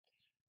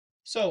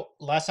So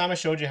last time I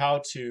showed you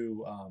how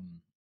to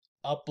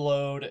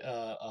upload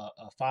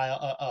a file,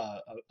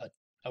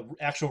 a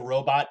actual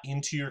robot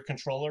into your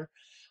controller.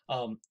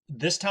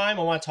 This time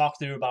I want to talk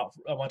to you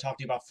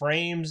about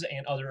frames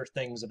and other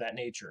things of that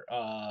nature.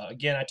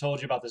 Again, I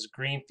told you about this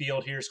green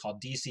field here. It's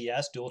called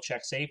DCS, Dual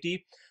Check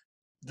Safety.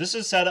 This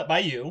is set up by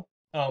you.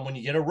 When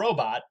you get a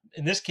robot,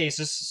 in this case,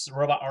 this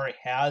robot already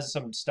has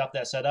some stuff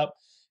that's set up.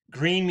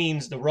 Green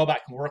means the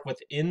robot can work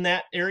within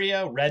that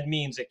area. Red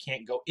means it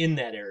can't go in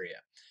that area.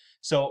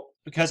 So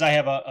because I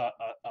have a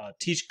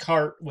teach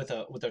cart with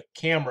a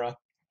camera,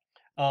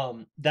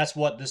 that's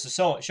what this is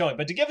showing.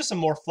 But to give us some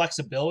more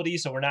flexibility,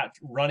 so we're not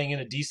running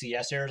into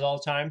DCS errors all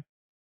the time,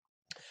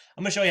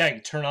 I'm going to show you how you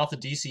can turn off the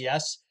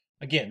DCS.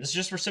 Again, this is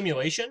just for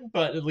simulation,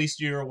 but at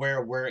least you're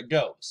aware of where it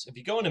goes. If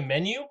you go into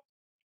menu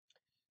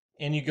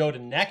and you go to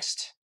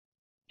next,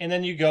 and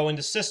then you go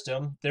into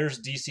system, there's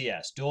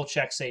DCS, dual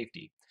check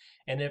safety.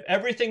 And if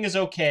everything is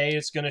okay,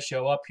 it's going to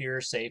show up here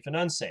safe and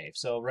unsafe.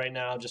 So right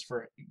now, just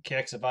for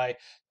kicks, if I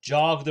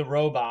jog the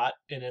robot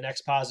in an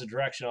X positive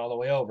direction all the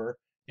way over,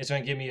 it's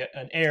going to give me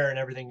an error, and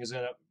everything is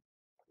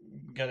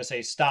going to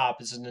say stop.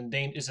 It's in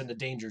the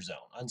danger zone,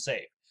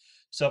 unsafe.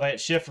 So if I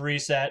hit shift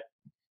reset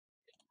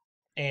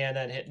and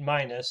then hit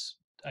minus,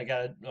 I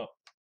got to, oh,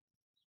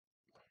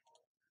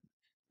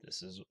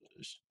 this is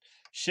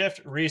shift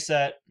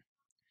reset,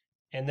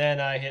 and then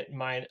I hit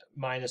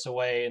minus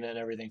away, and then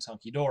everything's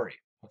hunky-dory.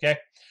 Okay,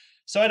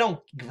 so I don't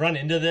run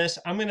into this.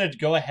 I'm going to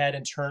go ahead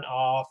and turn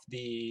off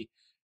the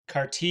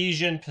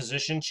Cartesian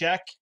position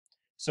check.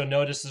 So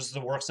notice this is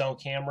the work zone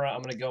camera.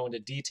 I'm going to go into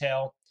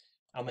detail.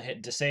 I'm going to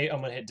hit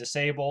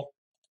disable.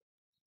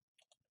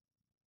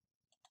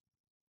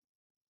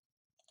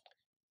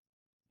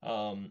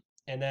 And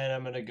then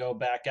I'm going to go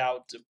back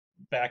out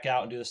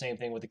and do the same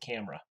thing with the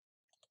camera.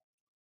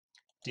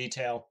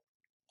 Detail,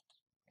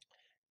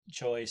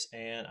 choice,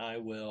 and I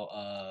will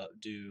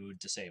do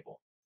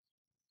disable.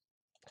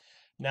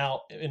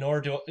 Now, in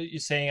order to, you're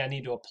saying I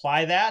need to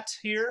apply that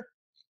here,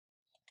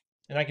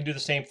 and I can do the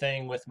same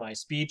thing with my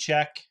speed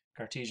check,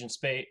 Cartesian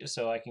space,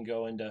 so I can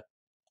go into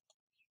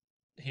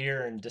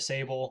here and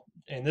disable,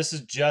 and this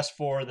is just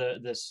for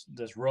this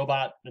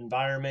robot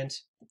environment.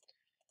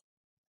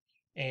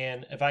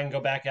 And if I can go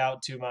back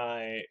out to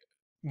my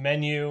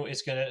menu,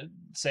 it's going to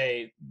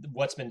say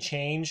what's been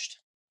changed.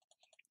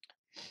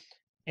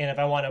 And if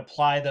I want to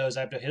apply those, I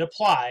have to hit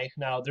apply.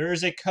 Now, there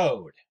is a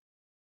code.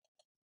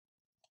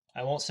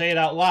 I won't say it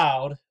out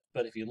loud,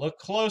 but if you look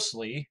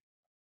closely,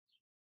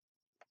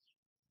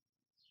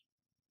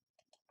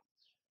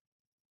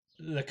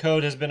 the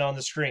code has been on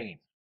the screen.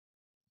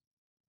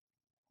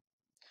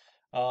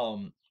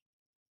 That's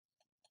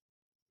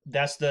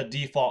the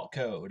default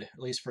code, at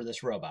least for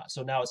this robot.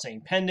 So now it's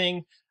saying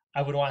pending.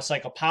 I would want to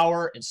cycle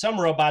power. In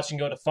some robots, you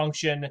can go to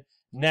function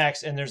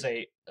next, and there's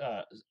a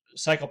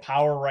cycle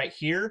power right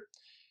here.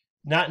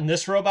 Not in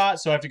this robot,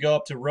 so I have to go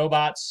up to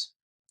robots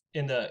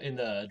in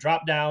the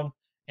drop down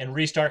and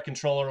restart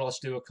controller. Let's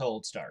do a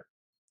cold start,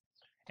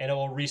 and it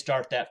will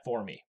restart that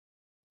for me.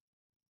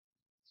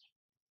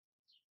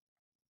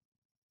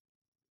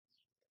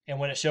 And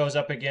when it shows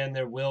up again,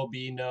 there will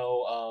be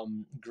no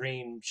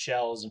green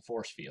shells and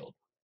force field.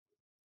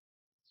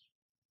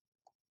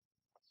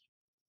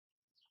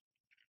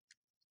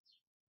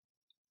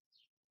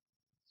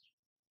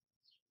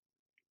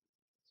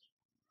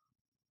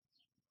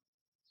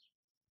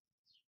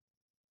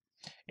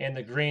 And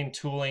the green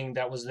tooling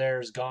that was there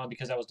is gone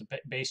because that was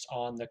based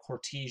on the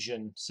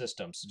Cartesian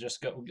system. So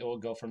just we'll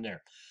go from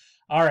there.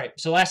 All right,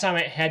 so last time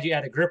I had you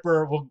add a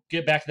gripper. We'll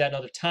get back to that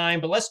another time,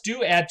 but let's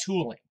do add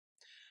tooling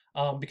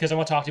because I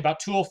want to talk to you about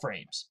tool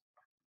frames.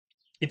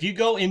 If you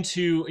go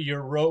into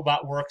your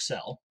robot work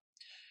cell,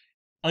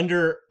 and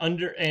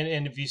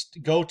if you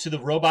go to the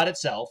robot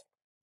itself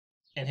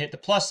and hit the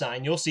plus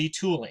sign, you'll see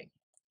tooling.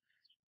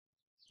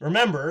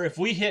 Remember, if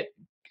we hit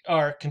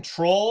our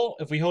control,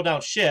 if we hold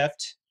down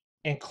shift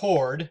and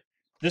chord,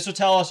 this will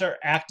tell us our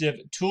active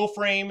tool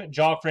frame,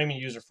 jog frame, and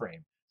user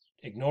frame.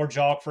 Ignore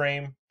jog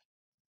frame.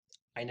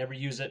 I never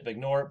use it, but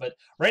ignore it. But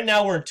right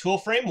now we're in tool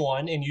frame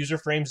 1 and user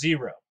frame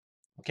 0.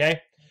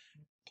 Okay,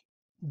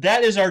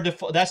 that is our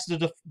default. That's the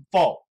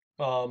default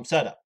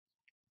setup.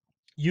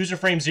 User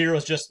frame 0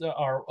 is just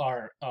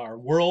our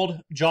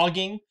world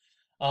jogging,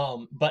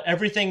 but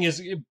everything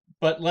is.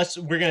 But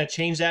we're going to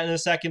change that in a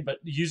second. But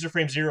user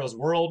frame 0 is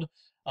world.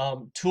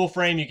 Tool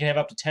frame, you can have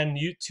up to 10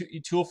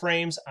 tool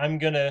frames.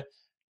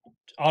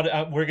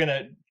 We're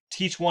gonna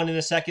teach one in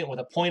a second with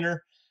a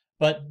pointer,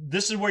 but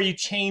this is where you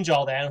change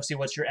all that and see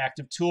what's your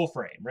active tool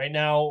frame. Right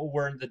now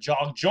we're in the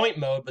jog joint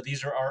mode, but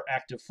these are our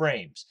active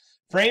frames.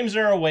 Frames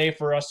are a way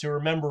for us to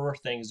remember where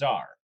things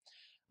are,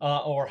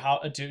 or how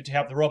to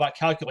have the robot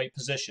calculate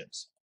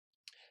positions.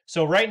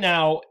 So right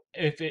now,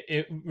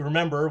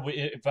 remember,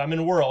 if I'm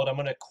in world, I'm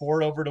going to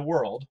chord over to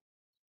world.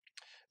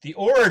 The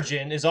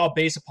origin is all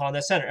based upon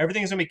that center.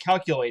 Everything is going to be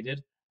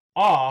calculated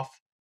off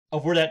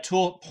of where that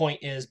tool point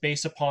is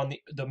based upon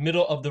the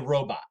middle of the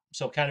robot.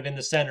 So kind of in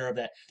the center of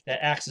that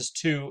axis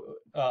 2,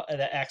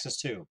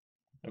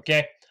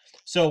 Okay.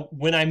 So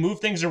when I move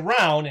things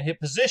around and hit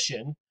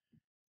position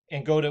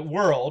and go to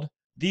world,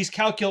 these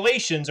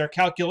calculations are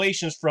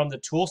calculations from the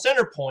tool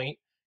center point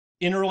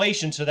in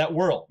relation to that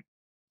world.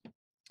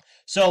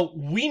 So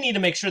we need to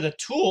make sure the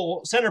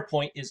tool center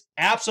point is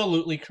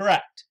absolutely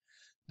correct.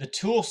 The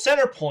tool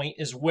center point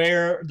is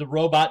where the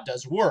robot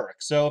does work.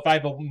 So if I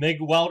have a MIG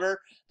welder,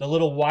 the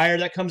little wire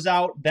that comes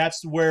out,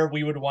 that's where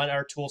we would want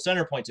our tool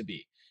center point to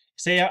be.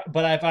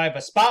 But if I have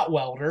a spot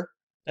welder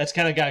that's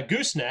kind of got a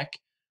gooseneck,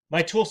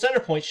 my tool center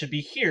point should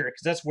be here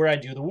because that's where I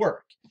do the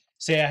work.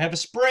 Say I have a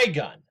spray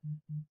gun.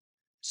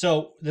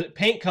 So the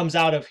paint comes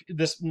out of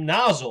this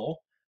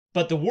nozzle,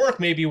 but the work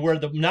may be where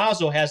the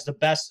nozzle has the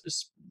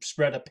best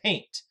spread of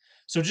paint.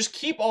 So just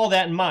keep all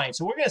that in mind.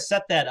 So we're going to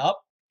set that up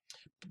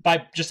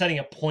by just setting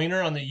a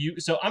pointer on the U.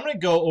 So I'm going to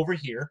go over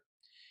here,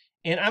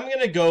 and I'm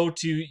going to go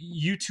to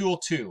U-Tool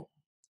 2,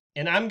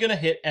 and I'm going to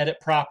hit Edit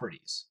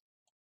Properties.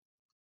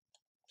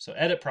 So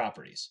Edit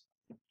Properties.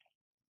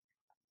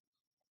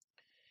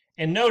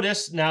 And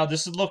notice now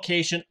this is the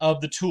location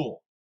of the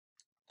tool.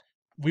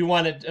 We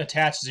want it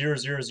attached 0,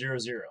 0, 0,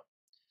 0.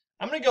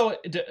 I'm going to go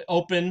to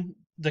open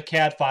the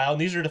CAD file,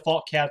 and these are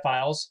default CAD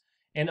files,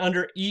 and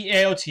under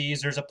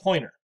EAOTs there's a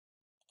pointer.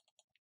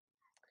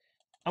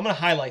 I'm going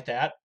to highlight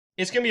that.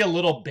 It's going to be a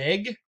little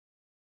big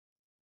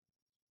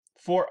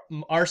for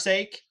our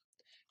sake,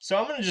 so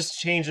I'm going to just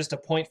change this to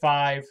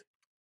 0.5,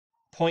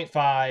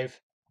 0.5,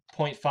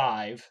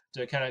 0.5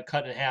 to kind of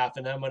cut in half,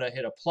 and then I'm going to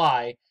hit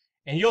apply,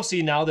 and you'll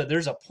see now that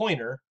there's a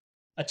pointer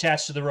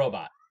attached to the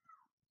robot.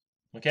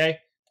 Okay,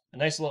 a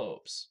nice little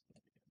oops.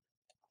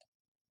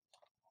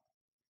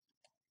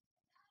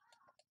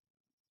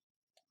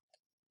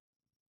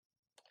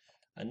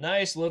 A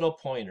nice little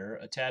pointer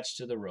attached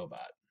to the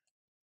robot.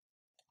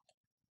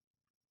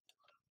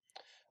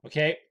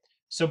 Okay,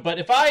 so but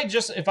if I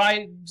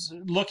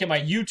look at my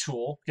U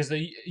tool, because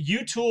the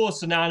U tool is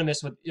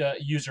synonymous with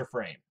user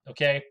frame.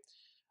 Okay,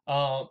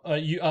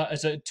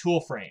 it's a tool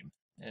frame,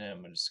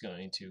 and I'm just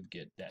going to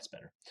get that's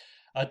better.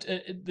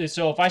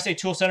 So if I say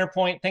tool center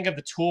point, think of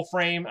the tool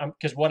frame,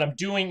 because what I'm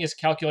doing is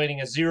calculating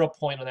a 0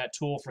 point on that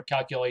tool for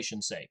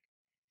calculation's sake.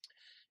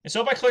 And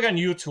so if I click on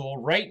U tool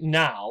right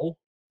now,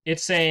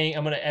 it's saying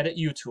I'm going to edit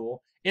U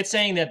tool. It's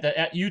saying that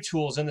the U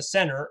tool is in the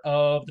center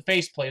of the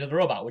faceplate of the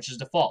robot, which is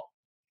default.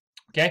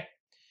 Okay,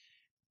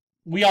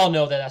 we all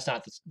know that that's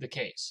not the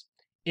case.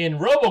 In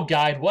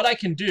Roboguide, what I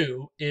can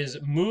do is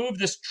move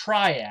this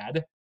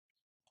triad,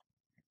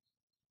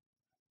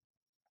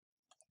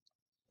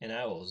 and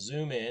I will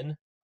zoom in,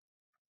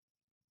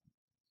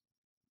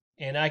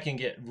 and I can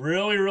get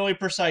really, really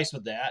precise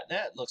with that.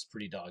 That looks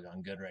pretty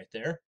doggone good right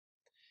there.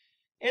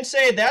 And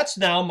say that's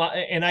now my,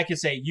 and I can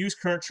say use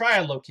current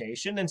triad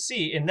location and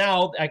see, and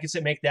now I can say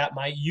make that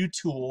my U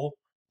tool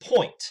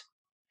point,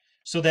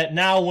 so that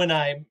now when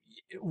I'm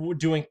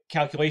doing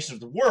calculations of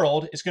the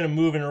world, it's going to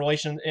move in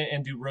relation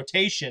and do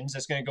rotations.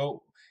 That's going to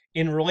go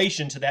in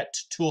relation to that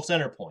tool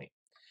center point.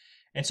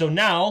 And so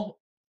now,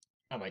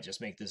 I might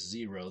just make this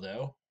 0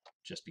 though,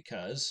 just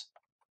because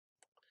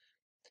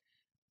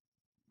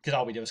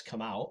all we did was come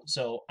out.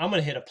 So I'm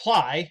going to hit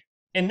apply,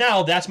 and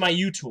now that's my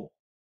U tool.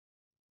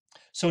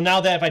 So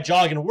now that if I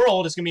jog in a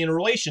world, it's going to be in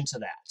relation to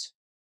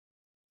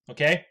that.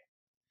 Okay?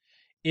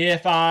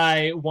 If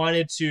I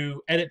wanted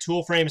to edit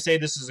tool frame and say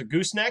this is a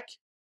gooseneck,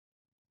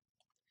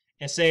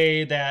 and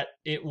say that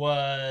it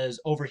was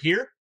over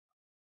here,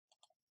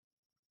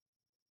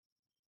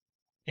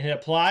 and hit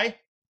apply,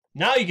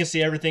 now you can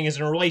see everything is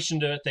in relation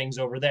to things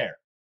over there.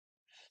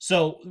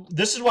 So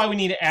this is why we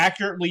need to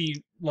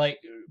accurately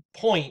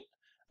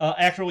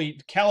accurately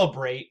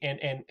calibrate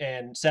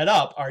and set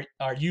up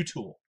our U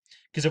tool.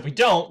 Because if we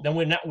don't, then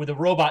the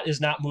robot is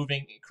not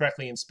moving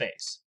correctly in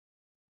space.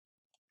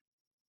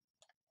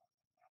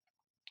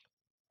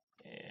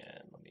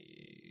 And let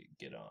me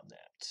get on that.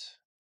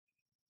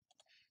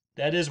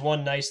 That is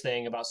one nice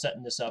thing about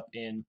setting this up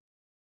in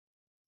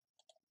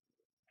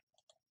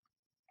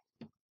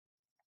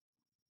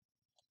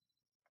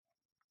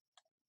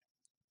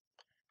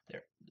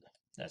there.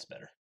 That's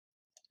better.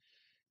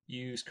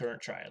 Use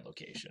current triad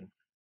location.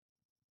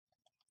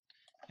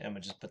 And I'm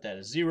going to just put that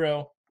as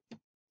 0.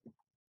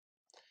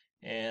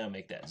 And I'll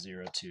make that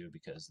 0 too,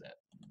 because that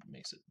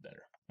makes it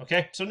better.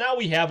 Okay, so now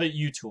we have a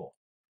U tool.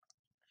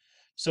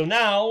 So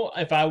now,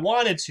 if I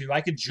wanted to,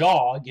 I could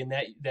jog in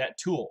that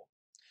tool.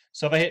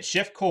 So if I hit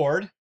Shift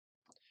Chord,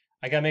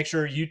 I got to make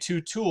sure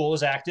U2 tool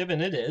is active,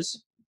 and it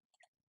is.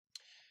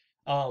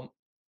 And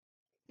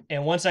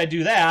once I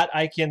do that,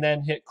 I can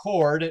then hit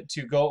Chord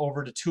to go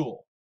over to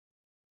Tool.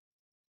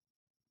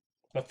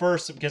 But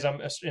first, because I'm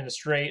in a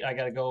straight, I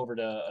got to go over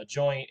to a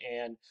joint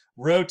and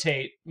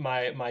rotate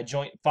my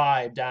joint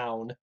 5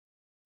 down.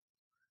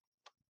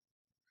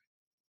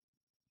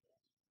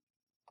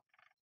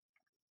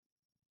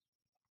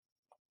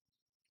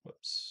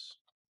 Whoops.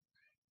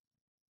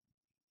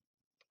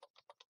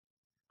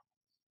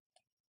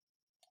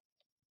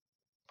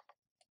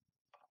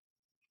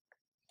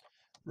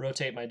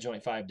 Rotate my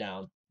joint 5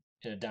 down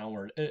in a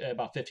downward,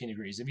 about 15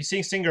 degrees. If you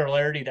see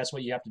singularity, that's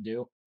what you have to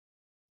do.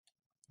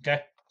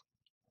 Okay.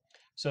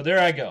 So there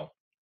I go.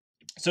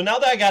 So now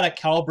that I got a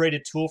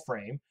calibrated tool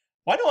frame,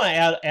 why don't I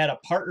add a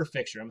partner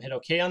fixture? I'm going to hit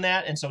OK on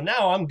that, and so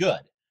now I'm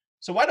good.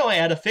 So why don't I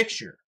add a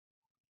fixture?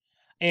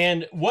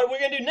 And what we're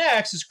going to do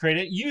next is create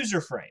a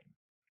user frame.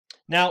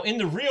 Now, in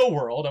the real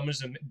world, I'm going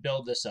to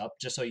build this up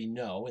just so you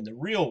know. In the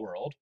real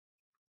world,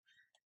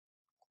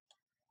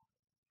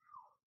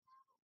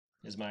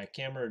 is my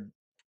camera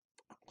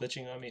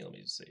glitching on me? Let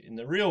me see. In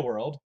the real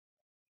world,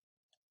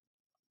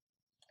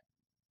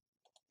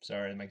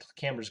 sorry, my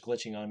camera's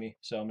glitching on me,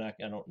 so I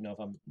don't know if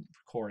I'm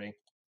recording.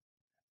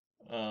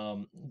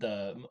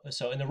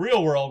 So in the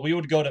real world, we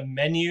would go to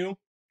menu,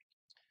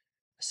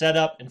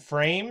 setup, and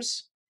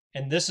frames,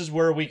 and this is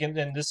where we can.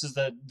 And this is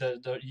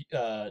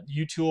the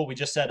U tool we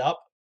just set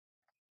up.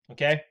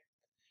 Okay,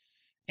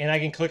 and I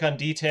can click on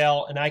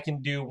detail, and I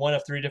can do one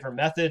of 3 different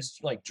methods,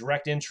 like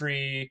direct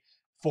entry.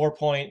 3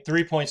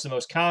 points the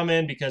most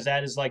common because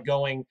that is like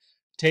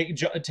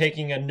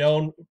taking a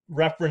known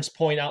reference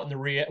point out in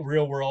the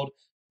real world,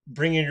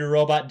 bringing your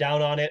robot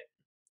down on it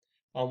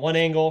on one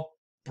angle,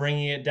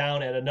 bringing it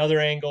down at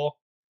another angle,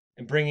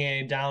 and bringing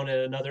it down at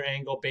another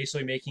angle,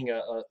 basically making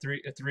a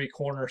three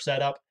corner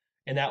setup,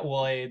 and that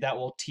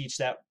will teach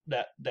that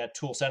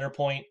tool center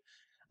point.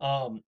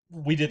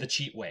 We did the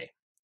cheat way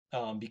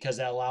because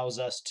that allows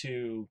us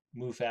to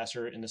move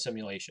faster in the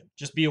simulation.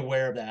 Just be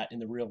aware of that in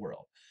the real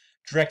world.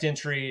 Direct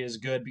entry is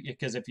good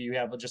because if you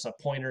have just a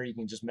pointer, you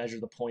can just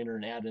measure the pointer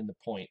and add in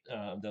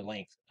the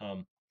length.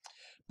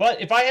 But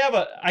if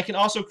I can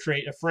also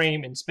create a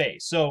frame in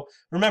space. So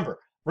remember,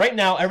 right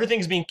now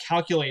everything's being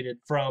calculated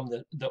from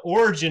the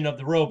origin of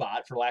the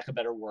robot, for lack of a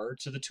better word,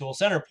 to the tool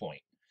center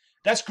point.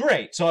 That's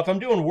great. So if I'm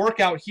doing work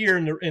out here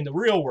in the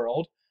real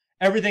world,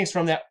 everything's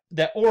from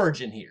that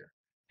origin here.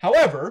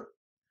 However,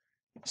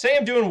 say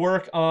I'm doing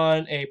work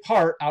on a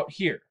part out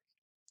here,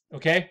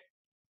 okay?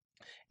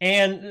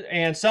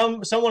 And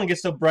someone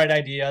gets the bright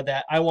idea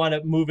that I want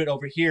to move it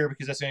over here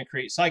because that's going to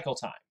create cycle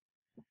time.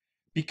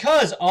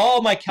 Because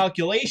all my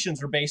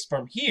calculations are based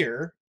from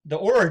here, the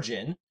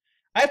origin,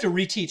 I have to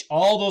reteach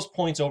all those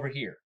points over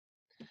here.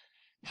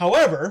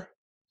 However,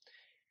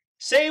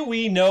 say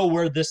we know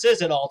where this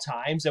is at all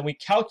times, and we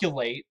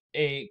calculate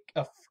a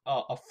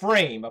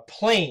frame, a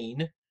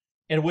plane,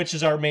 in which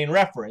is our main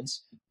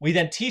reference. We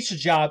then teach a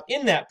job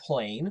in that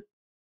plane,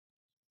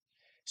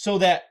 so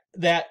that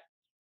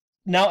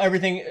now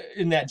everything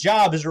in that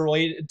job is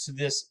related to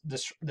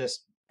this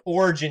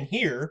origin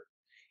here.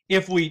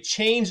 If we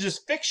change this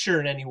fixture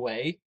in any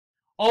way,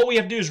 all we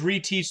have to do is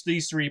reteach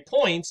these 3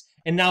 points,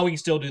 and now we can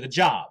still do the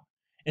job.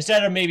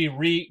 Instead of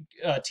maybe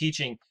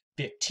teaching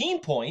 15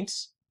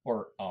 points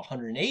or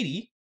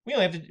 180, we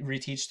only have to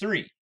reteach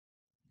 3.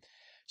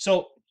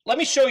 So let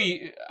me show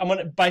you. I'm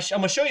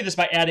gonna show you this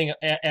by adding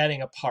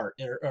a part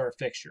or a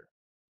fixture.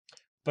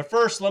 But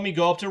first, let me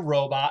go up to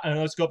robot, and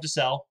let's go up to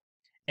cell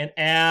and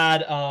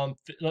add.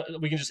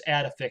 We can just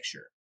add a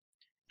fixture.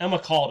 I'm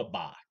gonna call it a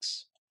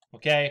box.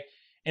 Okay.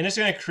 And it's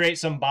going to create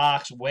some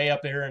box way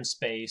up here in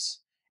space.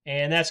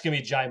 And that's going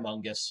to be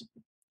ginormous.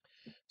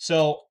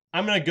 So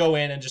I'm going to go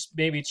in and just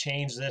maybe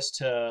change this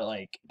to,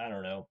 like, I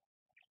don't know,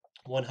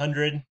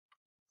 100,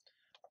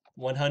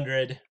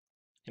 100,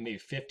 and maybe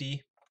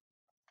 50.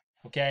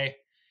 Okay.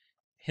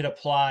 Hit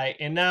apply.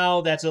 And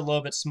now that's a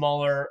little bit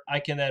smaller. I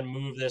can then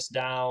move this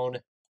down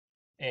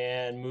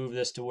and move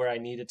this to where I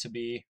need it to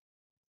be.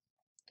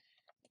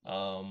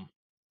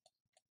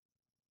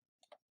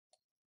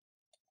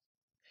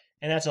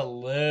 And that's a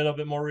little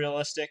bit more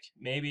realistic,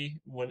 maybe,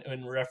 when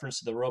in reference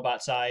to the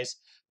robot size.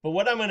 But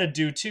what I'm going to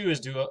do too is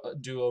do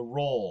a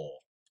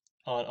roll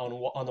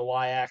on the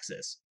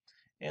y-axis,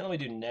 and let me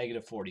do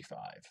 -45.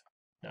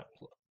 Now,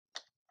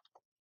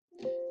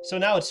 so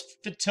now it's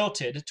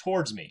tilted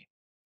towards me.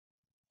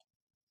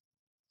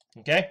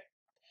 Okay,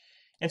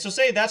 and so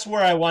say that's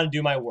where I want to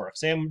do my work.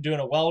 Say I'm doing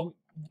a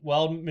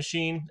weld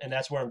machine, and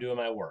that's where I'm doing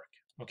my work.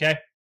 Okay.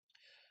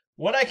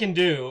 What I can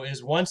do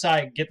is once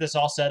I get this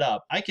all set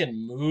up, I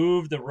can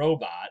move the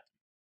robot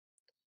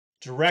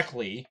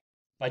directly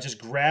by just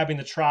grabbing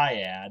the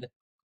triad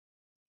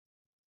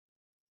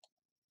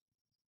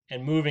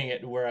and moving it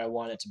to where I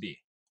want it to be.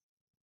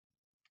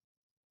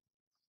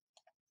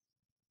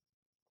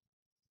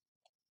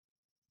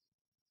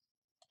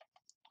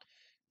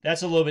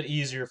 That's a little bit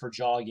easier for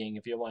jogging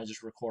if you want to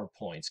just record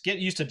points. Get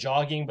used to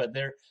jogging, but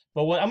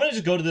what I'm going to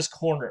just go to this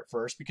corner at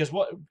first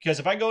because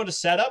if I go to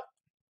setup,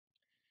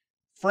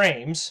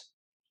 frames,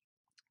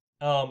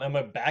 I'm going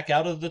to back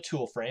out of the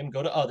tool frame,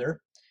 go to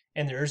other,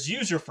 and there's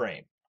user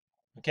frame.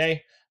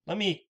 Okay, let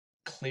me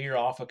clear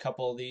off a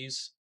couple of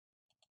these.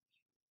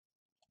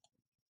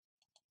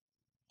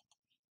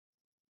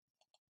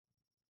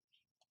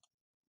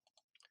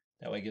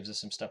 That way it gives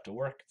us some stuff to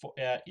work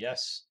at.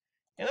 Yes.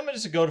 And I'm going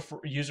to just go to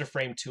user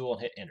frame tool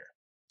and hit enter.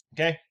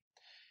 Okay.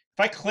 If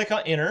I click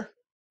on enter,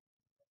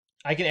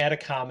 I can add a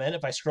comment.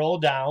 If I scroll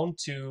down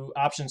to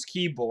options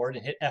keyboard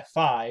and hit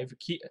F5,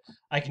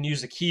 I can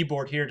use the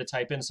keyboard here to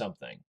type in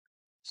something.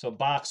 So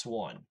box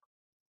 1.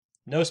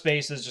 No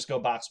spaces, just go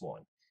box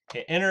 1.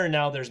 Okay, enter, and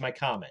now there's my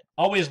comment.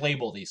 Always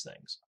label these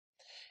things.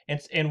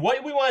 And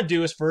what we want to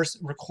do is first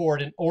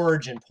record an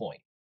origin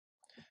point.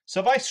 So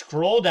if I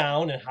scroll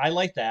down and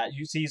highlight that,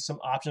 you see some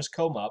options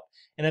come up.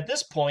 And at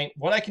this point,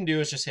 what I can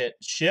do is just hit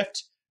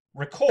Shift,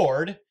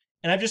 Record,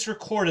 and I've just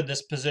recorded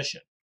this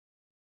position.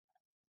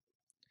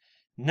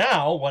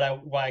 Now, what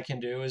I can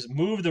do is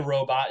move the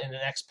robot in an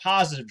X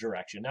positive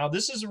direction. Now,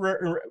 this is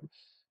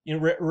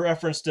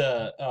reference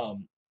to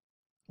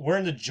we're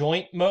in the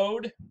joint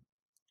mode.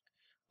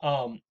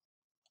 I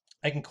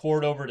can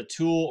chord over to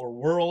Tool or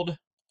World.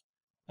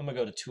 I'm gonna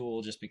go to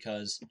Tool just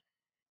because,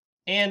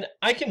 and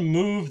I can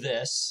move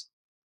this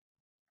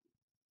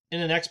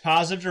in an X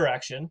positive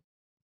direction,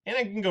 and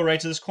I can go right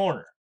to this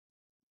corner.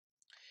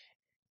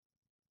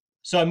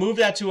 So I move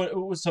that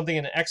to something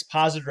in an X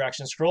positive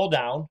direction. Scroll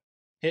down,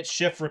 hit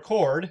Shift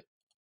Record,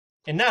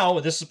 and now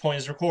this point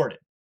is recorded.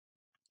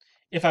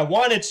 If I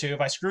wanted to,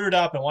 if I screwed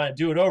up and want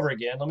to do it over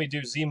again, let me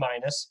do Z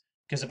minus,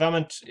 because if I'm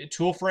in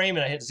tool frame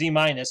and I hit Z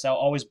minus, I'll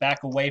always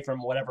back away from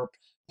whatever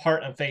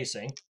part I'm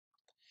facing.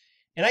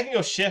 And I can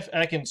go Shift,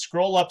 and I can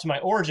scroll up to my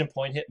origin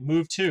point, hit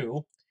Move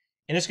To,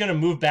 and it's going to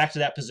move back to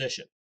that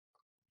position.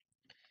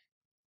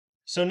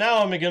 So now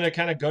I'm going to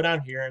kind of go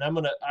down here, and I'm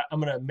going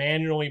to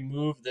manually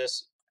move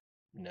this.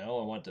 No,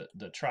 I want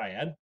the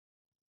triad.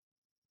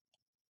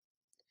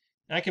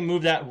 And I can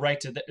move that right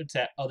to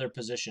that other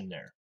position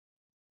there.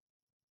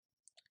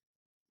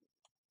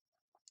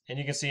 And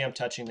you can see I'm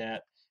touching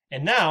that.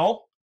 And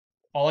now,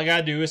 all I got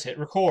to do is hit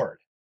record.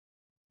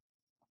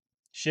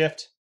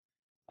 Shift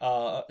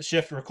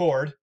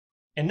record.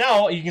 And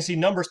now you can see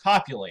numbers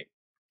populate.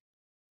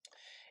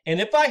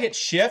 And if I hit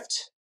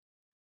Shift,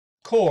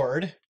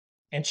 chord,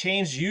 and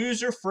change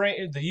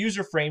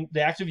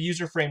the active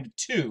user frame to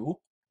 2,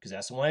 because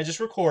that's the one I just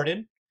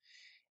recorded,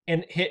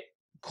 and hit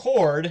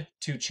chord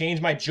to change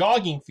my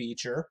jogging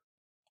feature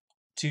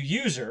to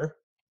user,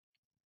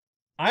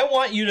 I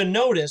want you to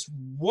notice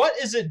what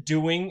is it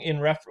doing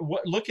in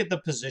look at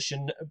the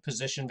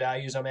position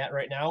values I'm at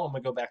right now. I'm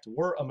gonna go back to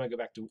work. I'm gonna go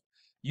back to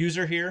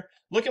user here.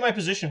 Look at my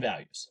position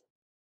values.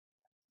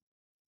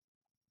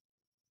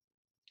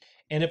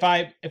 And if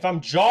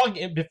I'm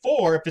jogging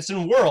before, if it's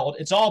in world,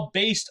 it's all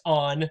based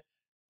on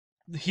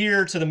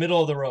here to the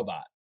middle of the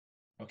robot.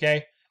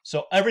 Okay,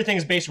 so everything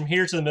is based from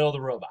here to the middle of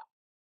the robot.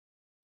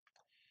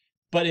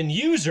 But in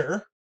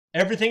user,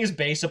 everything is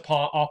based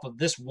off of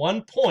this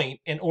one point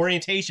and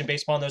orientation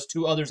based upon those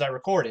two others I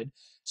recorded.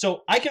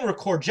 So I can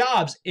record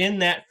jobs in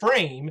that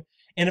frame,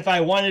 and if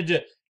I wanted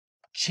to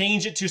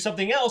change it to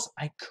something else,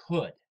 I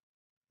could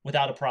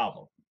without a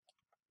problem.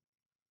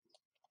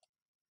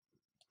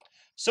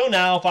 So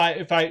now if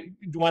I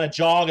want to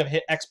jog and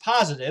hit X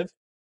positive,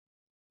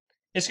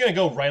 it's going to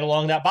go right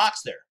along that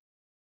box there.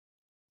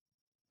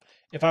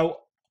 If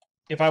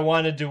I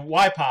want to do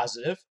Y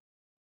positive,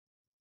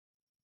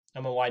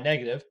 I'm a Y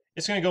negative,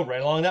 it's going to go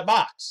right along that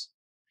box.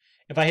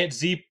 If I hit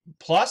Z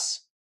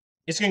plus,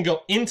 it's going to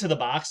go into the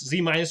box.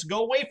 Z minus will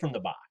go away from the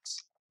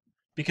box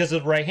because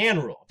of the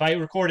right-hand rule. If I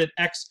recorded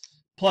X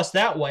plus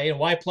that way and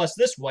Y plus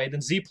this way,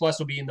 then Z plus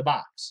will be in the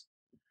box.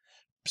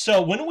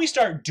 So when we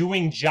start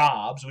doing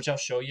jobs, which I'll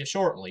show you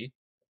shortly,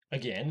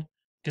 again,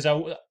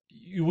 because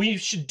we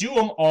should do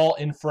them all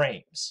in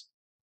frames.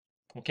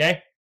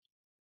 Okay?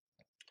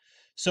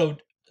 So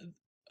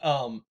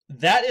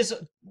that is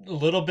a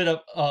little bit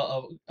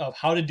of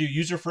how to do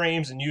user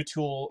frames and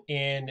utool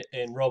in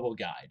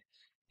Roboguide.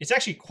 It's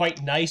actually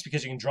quite nice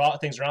because you can draw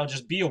things around.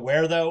 Just be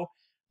aware though,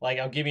 like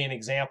I'll give you an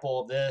example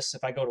of this.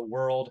 If I go to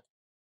world,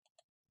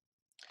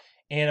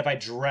 and if I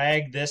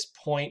drag this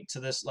point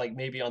to this, like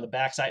maybe on the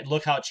backside,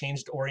 look how it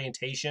changed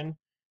orientation.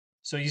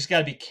 So you just got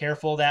to be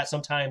careful of that.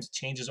 Sometimes it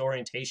changes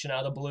orientation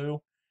out of the blue,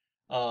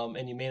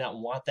 and you may not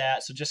want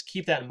that. So just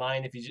keep that in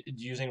mind if you're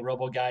using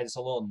Roboguide. It's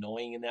a little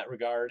annoying in that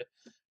regard.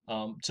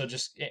 So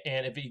just,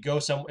 and if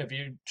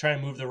you're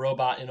trying to move the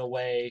robot in a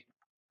way,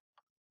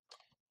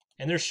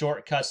 and there's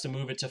shortcuts to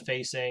move it to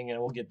facing, and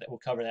we'll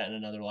cover that in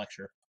another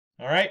lecture.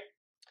 All right.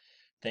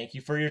 Thank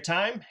you for your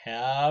time.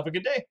 Have a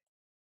good day.